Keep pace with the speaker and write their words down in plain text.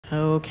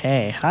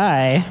Okay,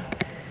 hi.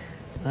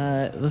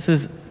 This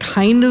is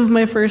kind of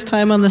my first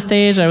time on the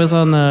stage. I was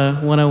on the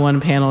 101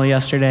 panel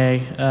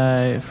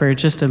yesterday for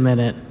just a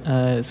minute.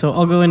 So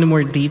I'll go into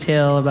more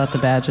detail about the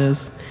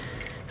badges.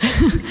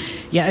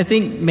 Yeah, I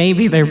think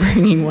maybe they're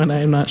bringing one,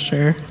 I'm not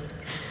sure.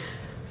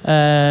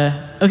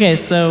 Okay,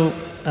 so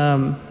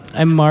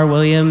I'm Mar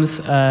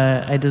Williams.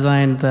 I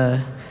designed the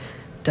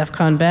DEF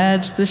CON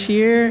badge this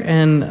year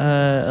and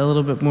a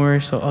little bit more,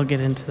 so I'll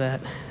get into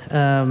that.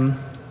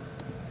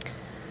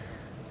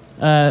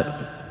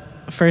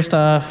 First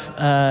off,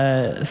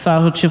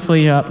 Saho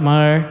Chifoyat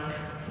Mar.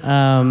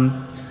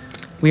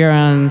 We are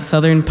on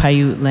Southern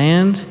Paiute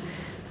land,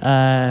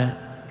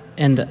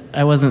 and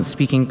I wasn't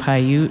speaking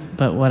Paiute,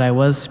 but what I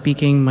was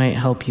speaking might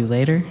help you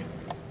later.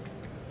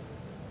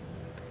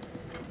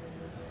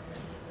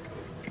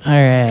 All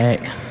right.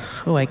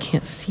 Oh, I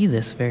can't see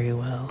this very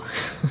well.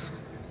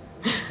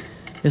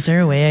 Is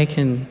there a way I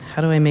can,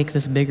 how do I make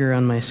this bigger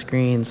on my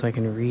screen so I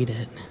can read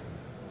it?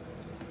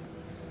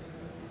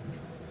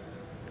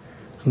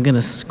 I'm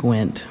gonna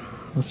squint.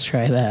 Let's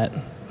try that.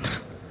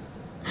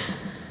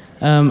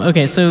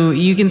 Okay, so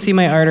you can see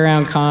my art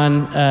around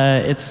con.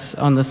 It's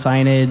on the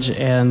signage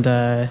and.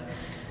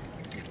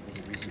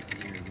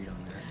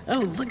 Oh,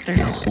 look,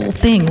 there's a whole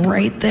thing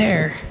right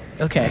there.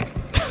 Okay.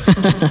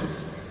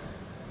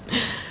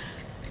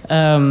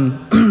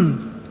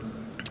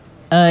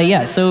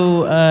 Yeah,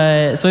 so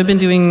I've been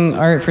doing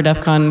art for DEF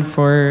CON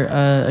for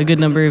a good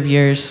number of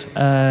years.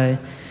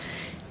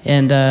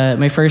 And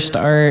my first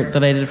art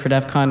that I did for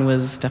DEF CON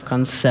was DEF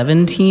CON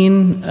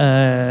 17.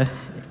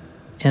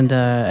 And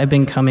I've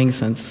been coming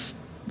since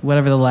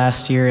whatever the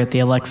last year at the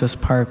Alexis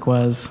Park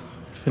was,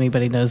 if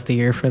anybody knows the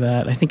year for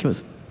that. I think it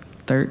was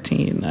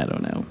 13, I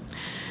don't know.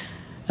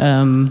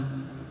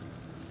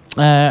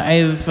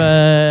 I've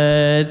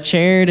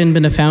chaired and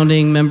been a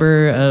founding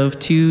member of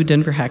 2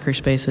 Denver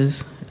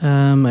Hackerspaces.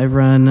 I've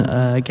run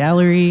a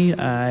gallery,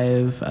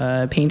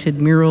 I've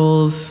painted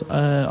murals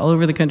all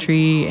over the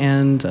country,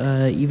 and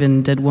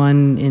even did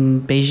one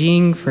in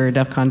Beijing for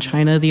DEF CON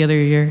China the other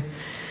year.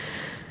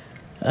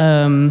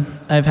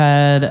 I've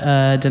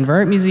had Denver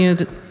Art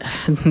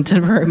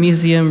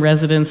Museum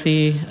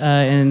residency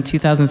in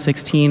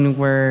 2016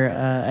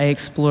 where I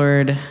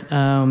explored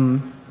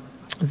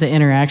the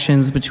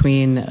interactions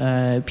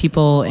between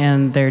people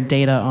and their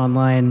data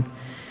online.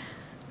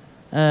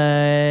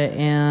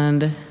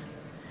 And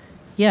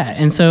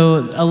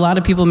so a lot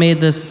of people made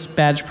this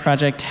badge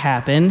project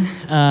happen.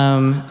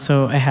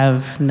 So I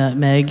have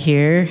Nutmeg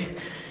here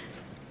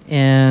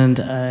and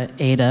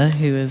Ada,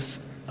 who is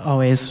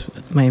always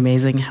my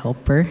amazing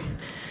helper.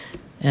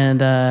 And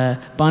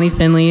Bonnie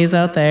Finley is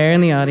out there in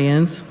the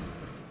audience.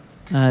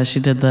 She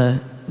did the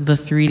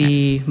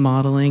 3D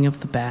modeling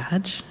of the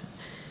badge.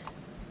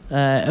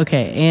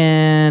 Okay,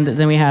 and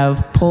then we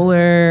have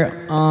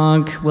Polar,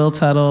 Onk, Will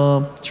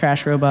Tuttle,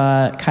 Trash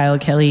Robot, Kyle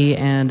Kelly,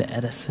 and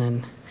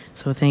Edison.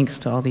 So thanks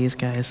to all these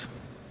guys.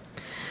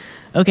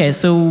 Okay,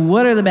 so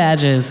what are the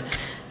badges?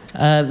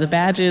 The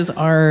badges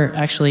are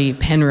actually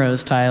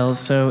Penrose tiles.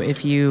 So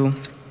if you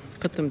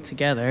put them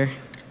together,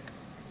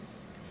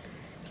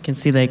 you can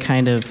see they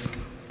kind of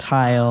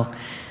tile.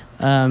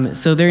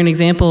 So they're an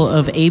example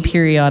of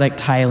aperiodic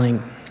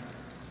tiling.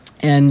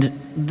 And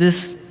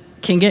this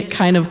can get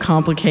kind of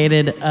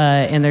complicated,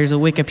 and there's a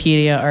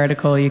Wikipedia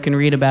article you can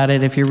read about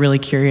it if you're really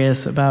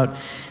curious about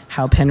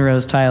how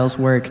Penrose tiles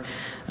work.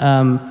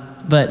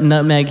 But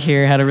Nutmeg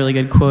here had a really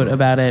good quote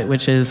about it,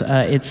 which is,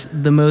 it's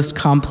the most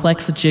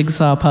complex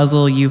jigsaw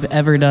puzzle you've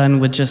ever done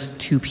with just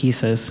 2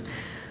 pieces.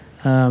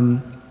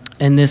 In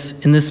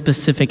this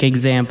specific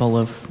example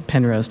of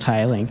Penrose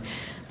tiling.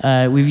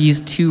 We've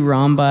used 2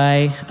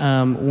 rhombi.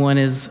 One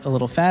is a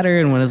little fatter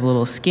and one is a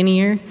little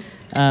skinnier.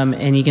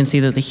 And you can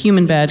see that the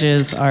human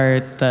badges are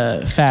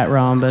the fat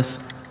rhombi,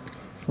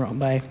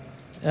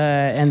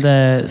 and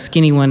the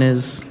skinny one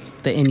is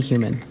the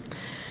inhuman.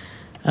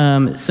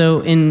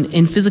 So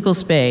in physical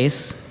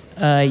space,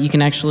 you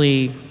can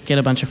actually get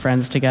a bunch of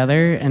friends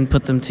together and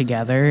put them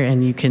together,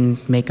 and you can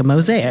make a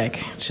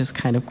mosaic, which is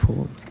kind of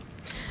cool.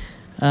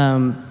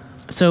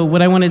 So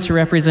what I wanted to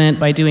represent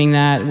by doing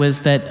that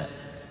was that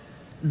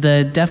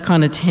the DEF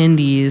CON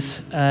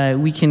attendees,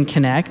 we can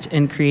connect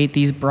and create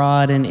these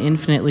broad and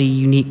infinitely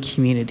unique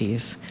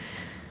communities.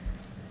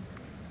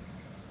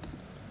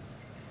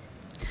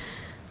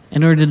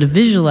 In order to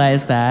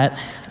visualize that,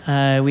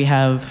 we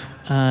have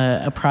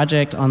a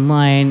project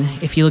online.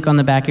 If you look on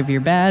the back of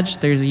your badge,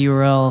 there's a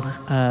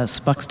URL,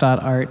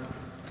 spux.art.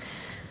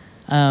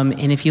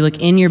 And if you look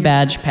in your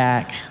badge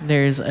pack,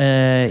 there's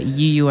a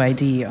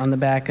UUID on the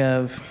back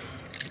of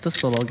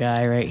this little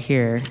guy right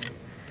here.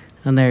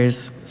 And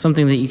there's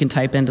something that you can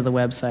type into the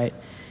website.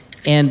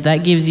 And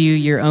that gives you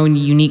your own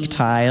unique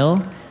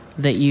tile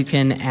that you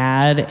can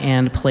add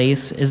and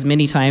place as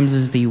many times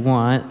as you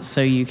want,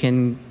 so you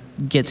can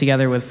get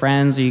together with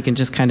friends, or you can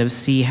just kind of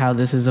see how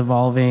this is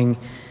evolving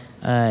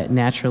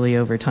naturally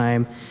over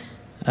time.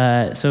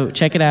 So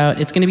check it out.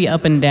 It's going to be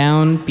up and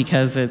down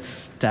because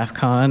it's DEF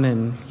CON,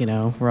 and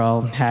we're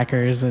all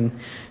hackers, and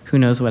who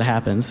knows what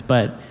happens.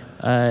 But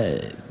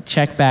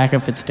check back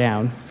if it's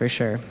down for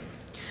sure.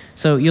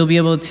 So you'll be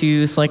able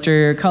to select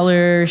your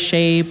color,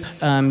 shape.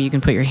 You can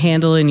put your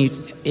handle in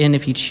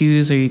if you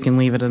choose, or you can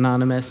leave it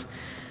anonymous.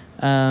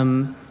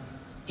 And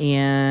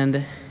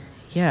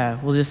yeah,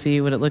 we'll just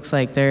see what it looks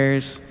like.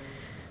 There's,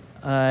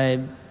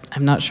 I'm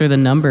not sure the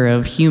number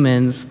of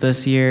humans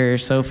this year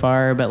so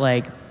far, but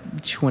like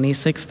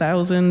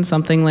 26,000,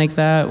 something like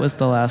that was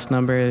the last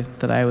number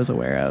that I was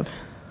aware of.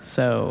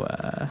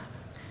 So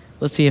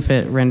let's see if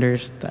it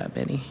renders that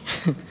many.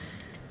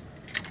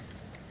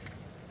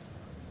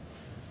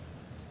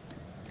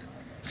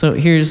 So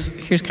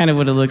here's kind of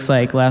what it looks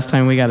like last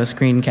time we got a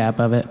screen cap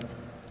of it.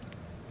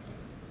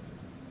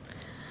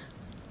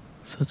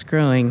 So it's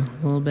growing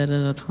a little bit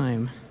at a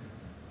time.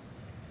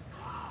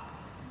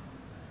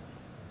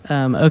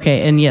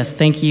 Okay, and yes,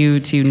 thank you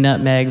to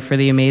Nutmeg for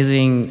the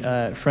amazing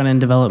front-end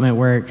development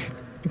work,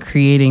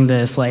 creating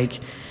this,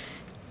 like,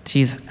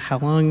 geez, how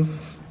long?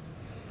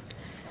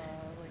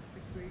 Like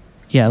 6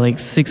 weeks. Yeah, like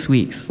 6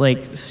 weeks, like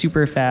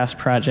super fast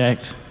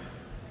project.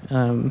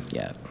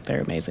 Yeah,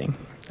 they're amazing.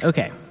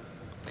 Okay.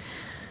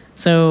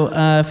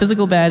 So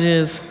physical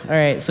badges. All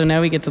right, so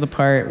now we get to the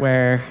part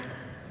where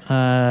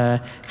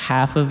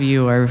half of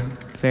you are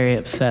very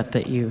upset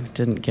that you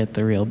didn't get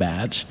the real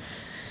badge.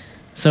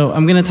 So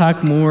I'm going to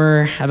talk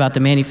more about the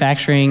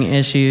manufacturing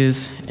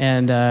issues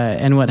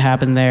and what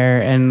happened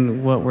there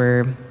and what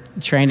we're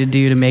trying to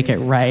do to make it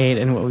right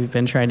and what we've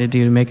been trying to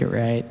do to make it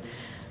right.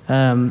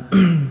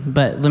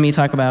 But let me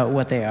talk about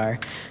what they are.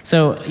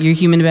 So your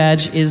human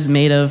badge is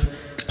made of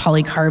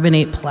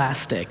polycarbonate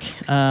plastic,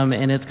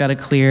 and it's got a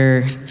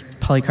clear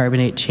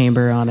polycarbonate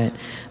chamber on it.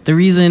 The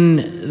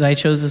reason that I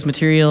chose this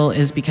material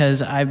is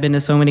because I've been to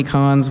so many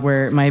cons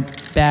where my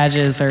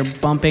badges are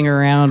bumping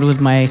around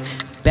with my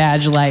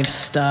badge life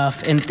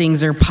stuff and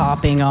things are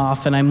popping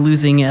off and I'm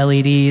losing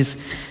LEDs.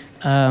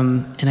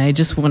 And I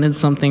just wanted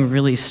something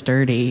really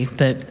sturdy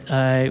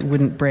that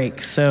wouldn't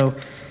break. So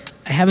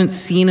I haven't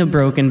seen a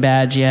broken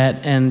badge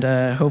yet, and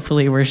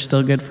hopefully we're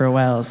still good for a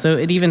while. So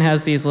it even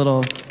has these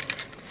little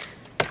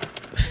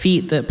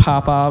feet that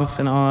pop off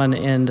and on,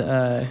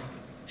 and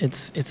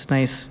it's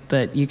nice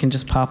that you can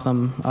just pop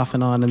them off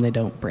and on and they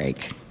don't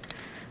break.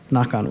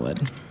 Knock on wood.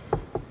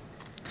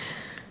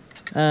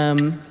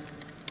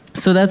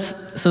 So that's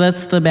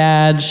the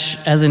badge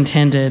as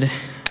intended.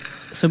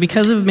 So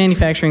because of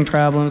manufacturing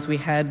problems, we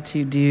had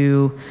to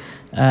do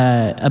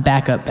a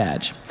backup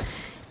badge.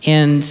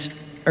 And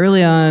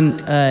early on,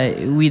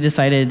 we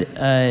decided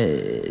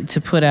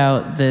to put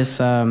out this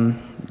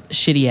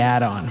shitty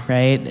add-on,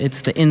 right?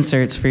 It's the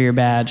inserts for your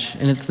badge,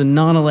 and it's the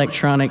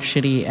non-electronic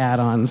shitty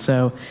add-on.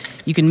 So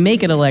you can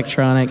make it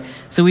electronic.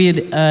 So we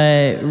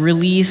had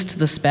released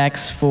the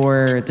specs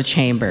for the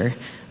chamber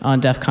on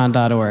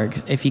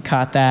defcon.org. If you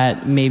caught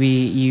that, maybe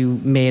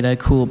you made a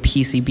cool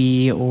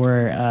PCB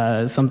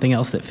or something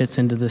else that fits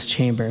into this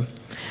chamber.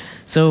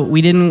 So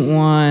we didn't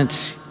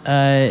want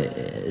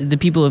the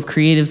people of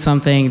Creative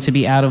Something to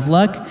be out of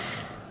luck.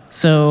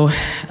 So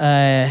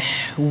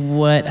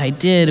what I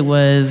did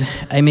was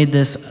I made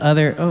this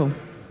other,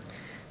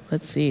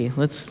 let's see,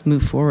 let's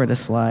move forward a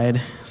slide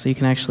so you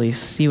can actually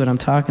see what I'm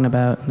talking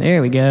about.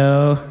 There we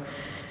go.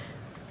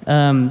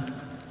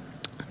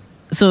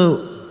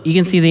 So you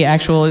can see the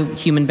actual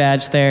human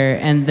badge there,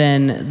 and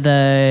then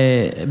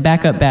the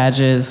backup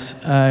badges,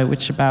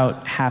 which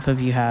about half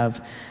of you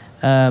have.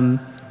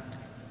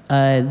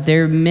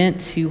 They're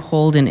meant to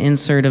hold an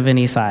insert of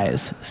any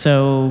size.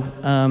 So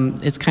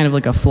it's kind of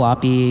like a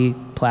floppy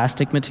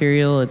plastic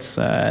material. It's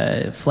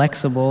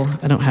flexible.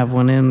 I don't have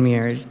one in me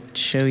or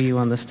show you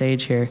on the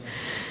stage here.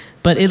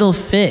 But it'll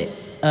fit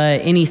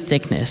any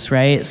thickness,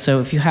 right? So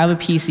if you have a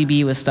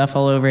PCB with stuff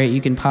all over it,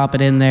 you can pop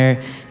it in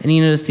there. And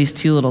you notice these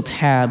two little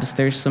tabs.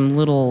 There's some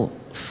little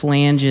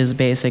flanges,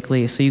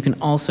 basically. So you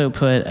can also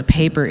put a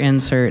paper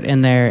insert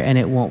in there, and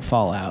it won't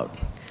fall out.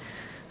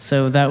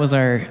 So that was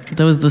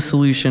the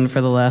solution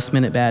for the last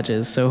minute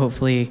badges. So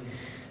hopefully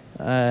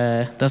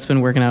that's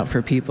been working out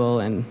for people,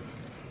 and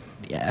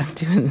yeah,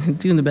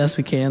 doing the best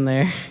we can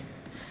there.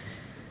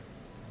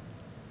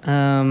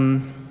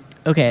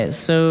 Okay,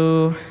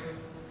 so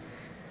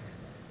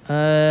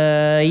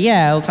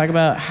yeah, I'll talk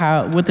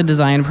about what the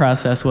design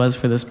process was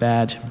for this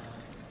badge.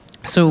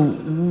 So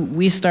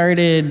we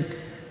started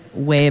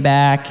way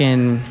back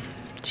in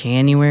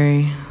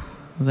January.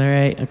 Was that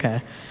right?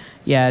 Okay.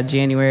 Yeah,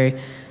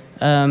 January.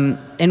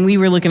 And we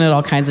were looking at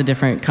all kinds of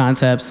different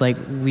concepts. Like,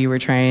 we were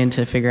trying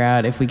to figure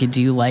out if we could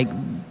do like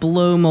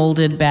blow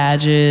molded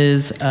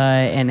badges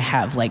and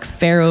have like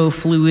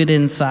ferrofluid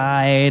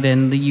inside,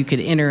 and you could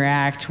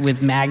interact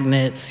with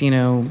magnets, you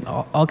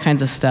know, all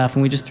kinds of stuff.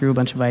 And we just threw a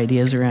bunch of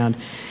ideas around,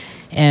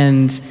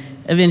 and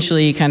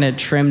eventually kind of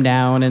trim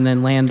down and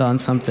then land on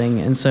something.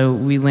 And so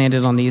we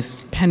landed on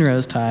these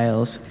Penrose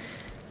tiles.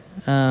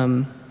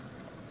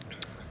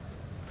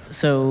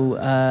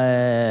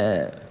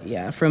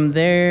 Yeah, from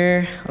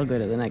there, I'll go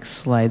to the next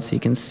slide so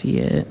you can see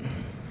it.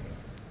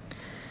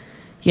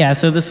 Yeah,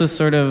 so this was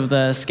sort of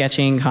the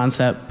sketching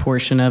concept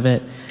portion of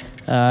it.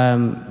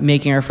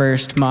 making our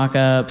first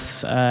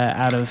mock-ups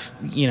out of,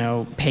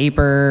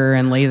 paper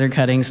and laser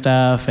cutting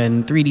stuff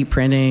and 3D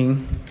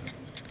printing.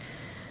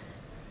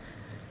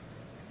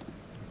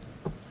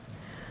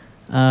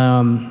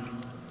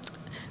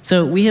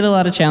 So we hit a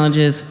lot of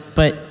challenges,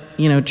 but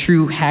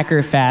true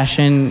hacker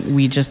fashion,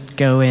 we just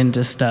go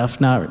into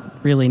stuff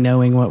not really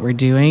knowing what we're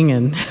doing,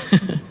 and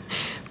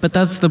but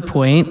that's the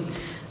point.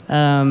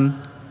 So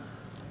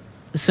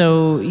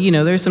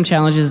there's some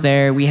challenges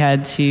there. We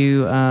had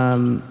to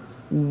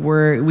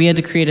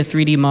create a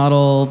 3D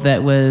model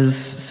that was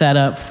set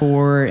up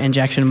for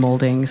injection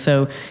molding.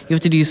 So you have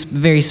to do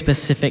very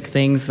specific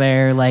things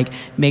there, like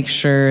make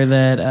sure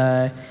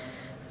that.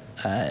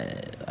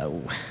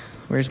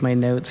 Where's my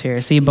notes here?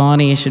 See,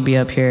 Bonnie should be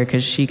up here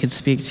because she could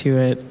speak to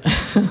it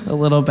a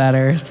little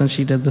better since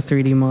she did the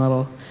 3D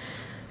model.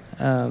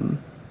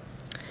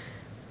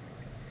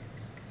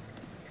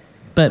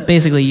 But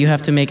basically, you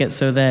have to make it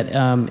so that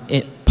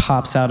it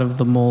pops out of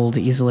the mold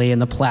easily and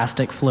the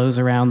plastic flows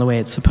around the way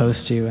it's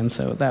supposed to. And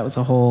so that was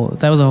a whole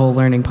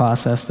learning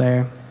process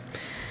there.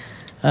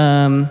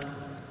 More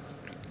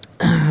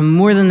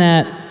than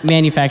that,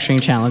 manufacturing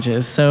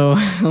challenges. So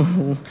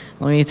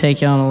let me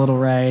take you on a little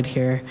ride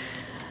here.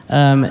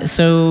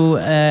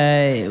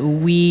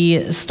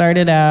 We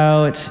started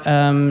out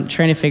trying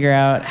to figure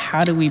out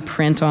how do we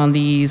print on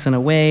these in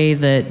a way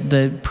that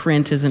the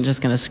print isn't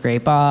just going to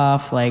scrape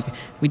off. Like,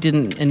 we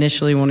didn't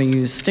initially want to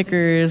use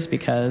stickers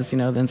because,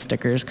 then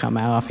stickers come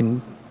off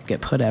and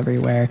get put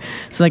everywhere.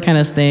 So that kind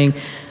of thing.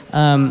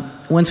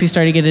 Once we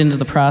started getting into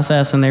the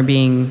process and they're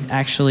being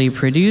actually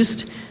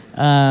produced,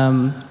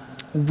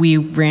 we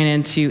ran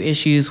into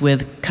issues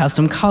with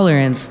custom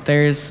colorants.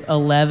 There's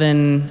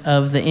 11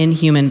 of the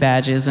Inhuman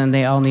badges, and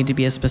they all need to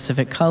be a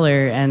specific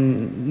color,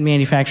 and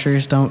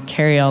manufacturers don't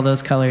carry all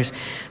those colors.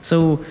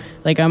 So,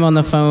 I'm on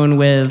the phone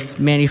with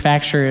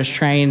manufacturers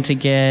trying to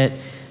get,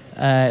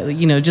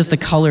 just the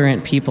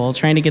colorant people,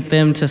 trying to get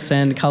them to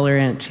send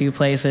colorant to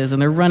places,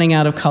 and they're running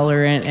out of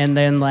colorant, and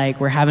then,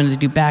 we're having to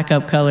do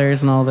backup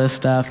colors and all this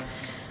stuff.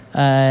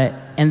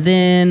 And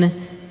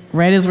then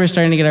right as we're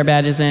starting to get our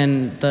badges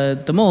in,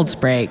 the molds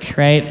break,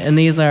 right? And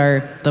these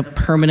are the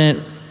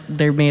permanent,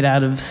 they're made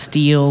out of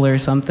steel or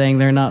something.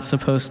 They're not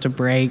supposed to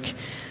break,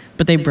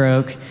 but they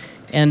broke.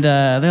 And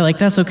they're like,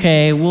 that's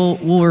okay,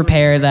 we'll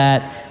repair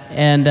that.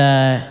 And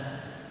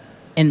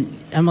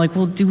I'm like,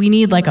 well, do we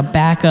need a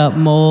backup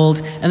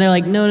mold? And they're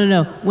like,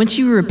 no. Once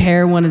you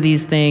repair one of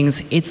these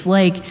things, it's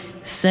like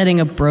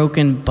setting a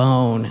broken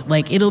bone.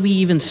 It'll be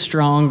even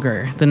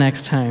stronger the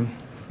next time.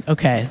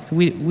 Okay, so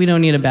we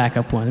don't need a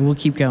backup one. We'll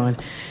keep going.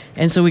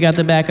 And so we got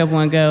the backup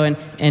one going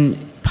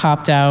and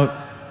popped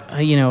out,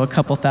 a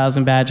couple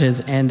thousand badges,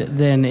 and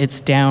then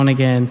it's down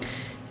again.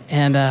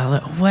 And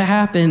what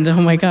happened? Oh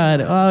my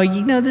God.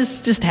 Oh, this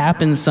just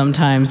happens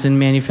sometimes in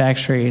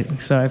manufacturing.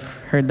 So I've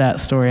heard that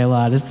story a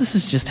lot. This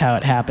is just how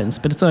it happens,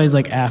 but it's always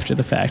after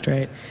the fact,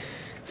 right?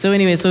 So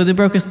anyway, so they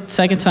broke a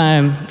second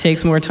time.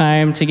 Takes more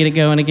time to get it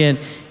going again.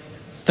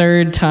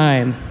 Third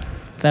time.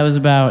 That was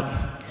about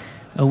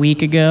a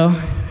week ago.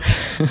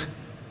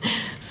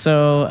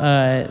 So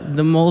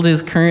the mold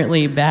is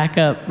currently back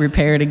up,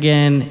 repaired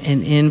again,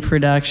 and in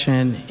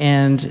production.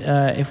 And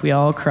if we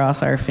all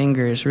cross our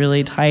fingers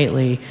really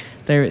tightly,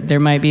 there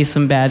might be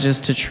some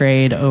badges to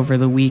trade over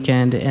the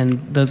weekend, and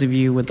those of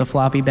you with the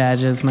floppy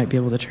badges might be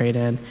able to trade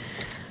in.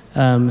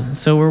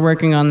 So we're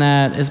working on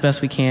that as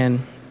best we can.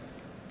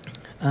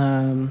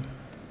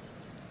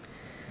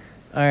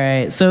 All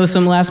right, so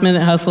some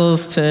last-minute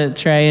hustles to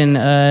try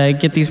and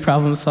get these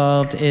problems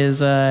solved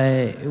is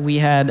we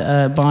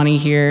had Bonnie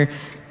here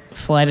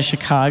fly to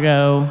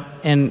Chicago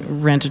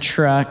and rent a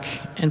truck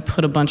and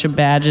put a bunch of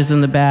badges in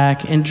the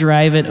back and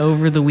drive it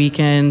over the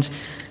weekend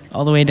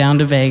all the way down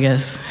to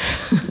Vegas.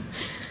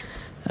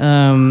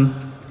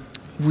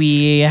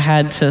 We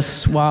had to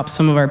swap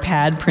some of our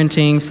pad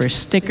printing for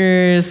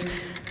stickers.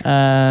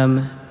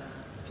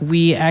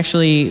 We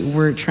actually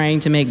were trying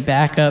to make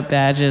backup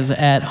badges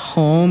at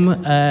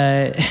home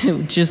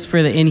just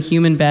for the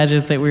Inhuman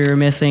badges that we were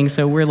missing.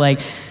 So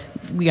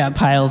we got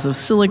piles of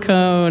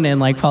silicone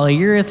and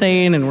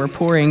polyurethane, and we're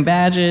pouring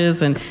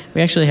badges, and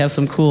we actually have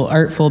some cool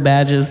artful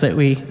badges that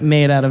we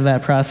made out of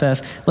that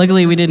process.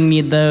 Luckily, we didn't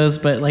need those,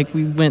 but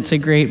we went to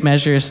great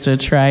measures to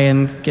try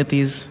and get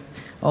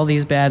all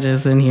these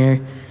badges in here.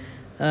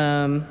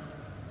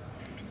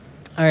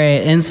 All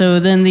right, and so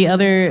then the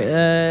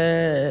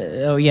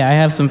other, I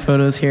have some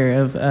photos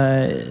here of,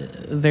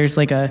 there's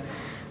a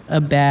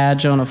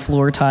badge on a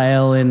floor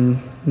tile in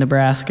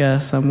Nebraska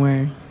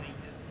somewhere.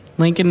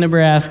 Lincoln,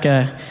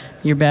 Nebraska.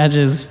 Your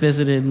badges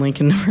visited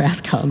Lincoln,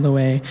 Nebraska on the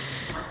way.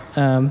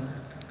 All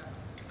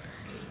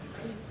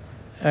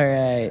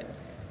right.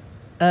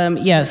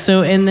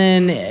 So, and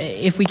then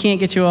if we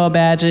can't get you all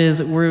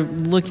badges, we're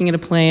looking at a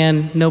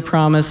plan, no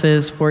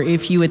promises, for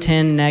if you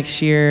attend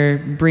next year,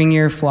 bring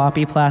your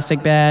floppy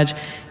plastic badge,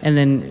 and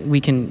then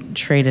we can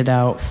trade it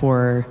out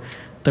for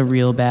the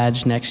real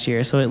badge next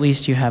year. So at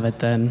least you have it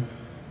then.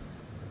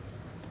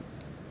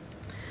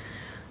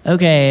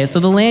 Okay,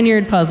 so the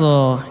lanyard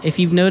puzzle. If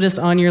you've noticed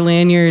on your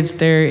lanyards,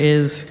 there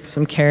is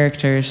some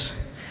characters.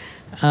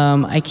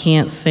 I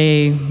can't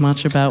say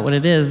much about what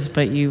it is,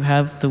 but you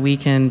have the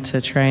weekend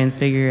to try and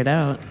figure it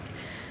out.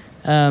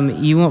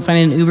 You won't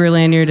find an Uber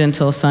lanyard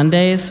until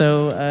Sunday,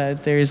 so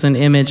there's an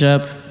image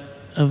up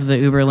of the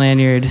Uber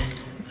lanyard.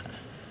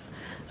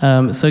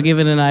 So give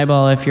it an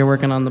eyeball if you're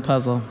working on the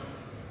puzzle.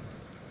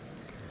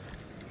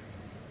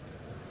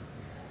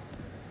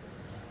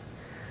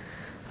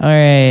 All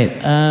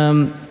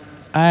right.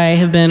 I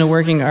have been a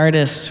working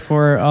artist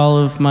for all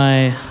of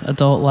my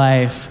adult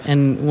life,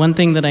 and one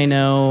thing that I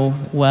know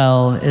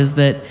well is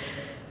that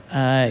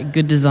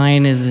good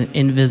design is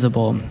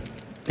invisible.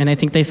 And I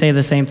think they say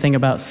the same thing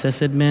about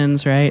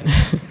sysadmins, right?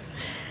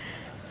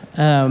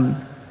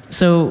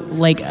 So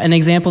like an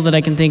example that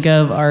I can think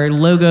of are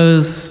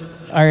logos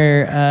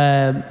are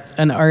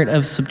an art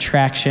of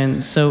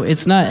subtraction. So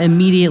it's not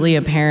immediately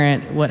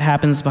apparent what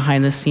happens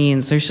behind the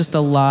scenes. There's just a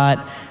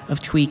lot of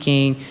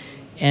tweaking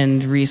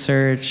and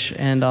research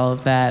and all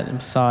of that,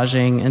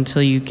 massaging,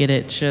 until you get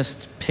it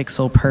just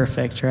pixel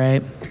perfect,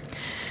 right?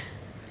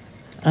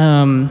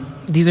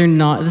 This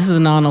is a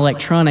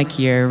non-electronic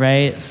year,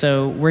 right?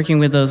 So working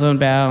with those own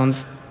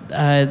bounds,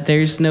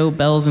 there's no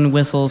bells and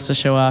whistles to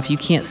show off. You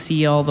can't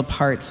see all the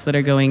parts that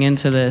are going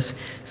into this.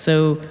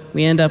 So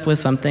we end up with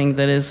something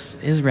that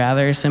is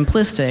rather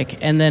simplistic.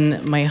 And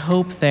then my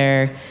hope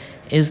there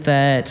is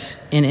that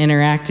in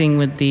interacting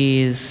with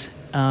these,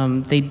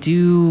 they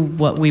do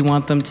what we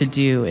want them to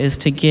do, is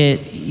to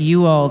get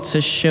you all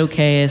to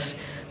showcase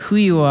who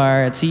you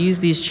are, to use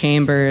these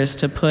chambers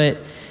to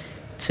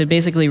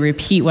basically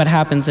repeat what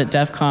happens at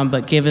DEF CON,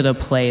 but give it a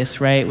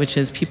place, right? Which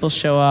is people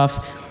show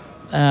off,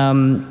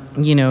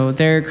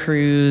 their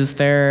crews,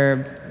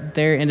 their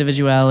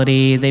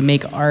individuality. They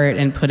make art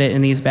and put it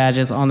in these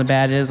badges, on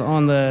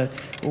the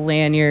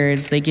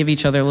lanyards. They give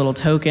each other little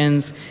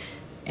tokens.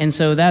 And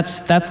so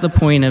that's the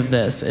point of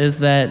this, is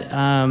that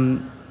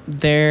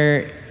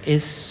there are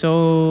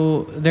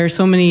so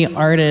many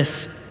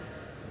artists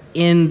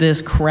in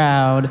this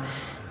crowd.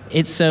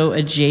 It's so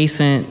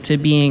adjacent to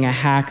being a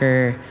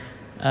hacker,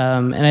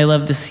 and I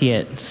love to see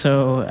it.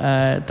 So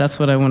that's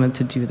what I wanted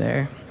to do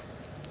there.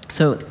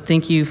 So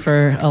thank you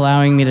for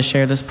allowing me to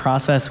share this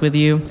process with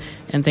you,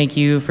 and thank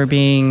you for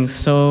being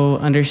so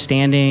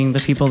understanding, the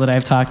people that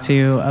I've talked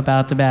to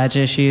about the badge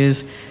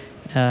issues,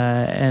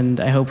 and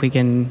I hope we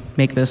can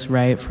make this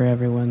right for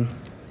everyone.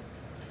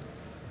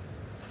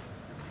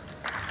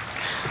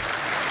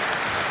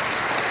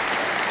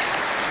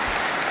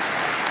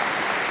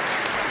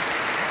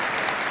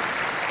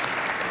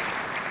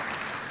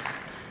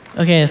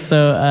 Okay,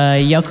 so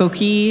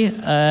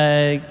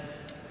Yokoki,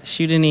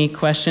 shoot any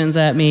questions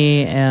at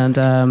me, and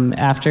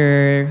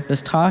after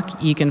this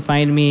talk, you can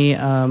find me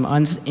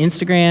on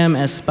Instagram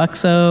as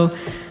Spuxo,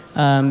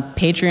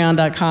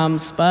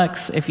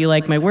 patreon.com/Spux. If you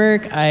like my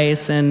work, I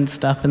send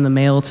stuff in the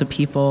mail to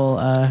people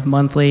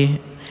monthly,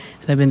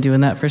 and I've been doing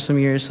that for some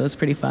years, so it's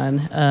pretty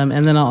fun.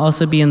 And then I'll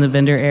also be in the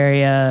vendor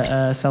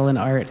area selling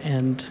art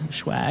and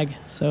swag,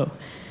 so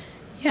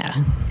yeah.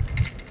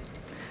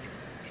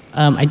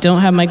 I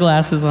don't have my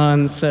glasses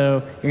on,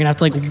 so you're gonna have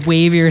to like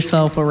wave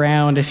yourself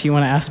around if you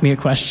want to ask me a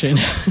question.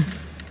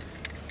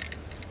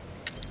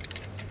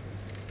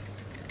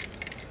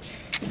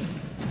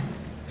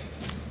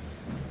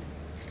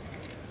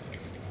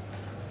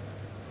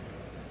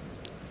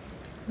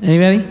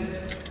 Anybody?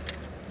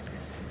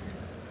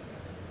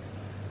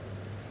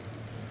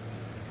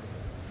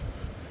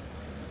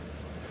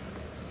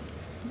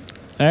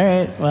 All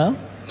right, well.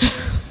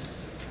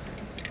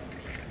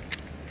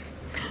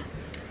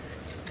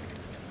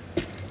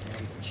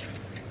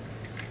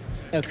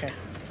 Okay,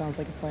 sounds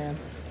like a plan.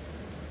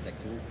 Is that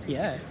cool?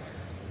 Yeah.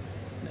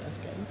 No, that's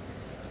good.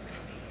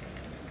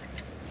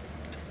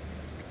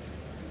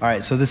 All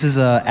right, so this is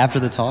after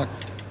the talk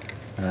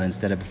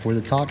instead of before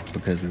the talk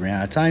because we ran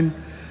out of time.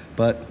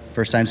 But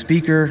first time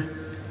speaker,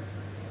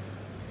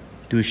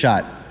 do a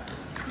shot.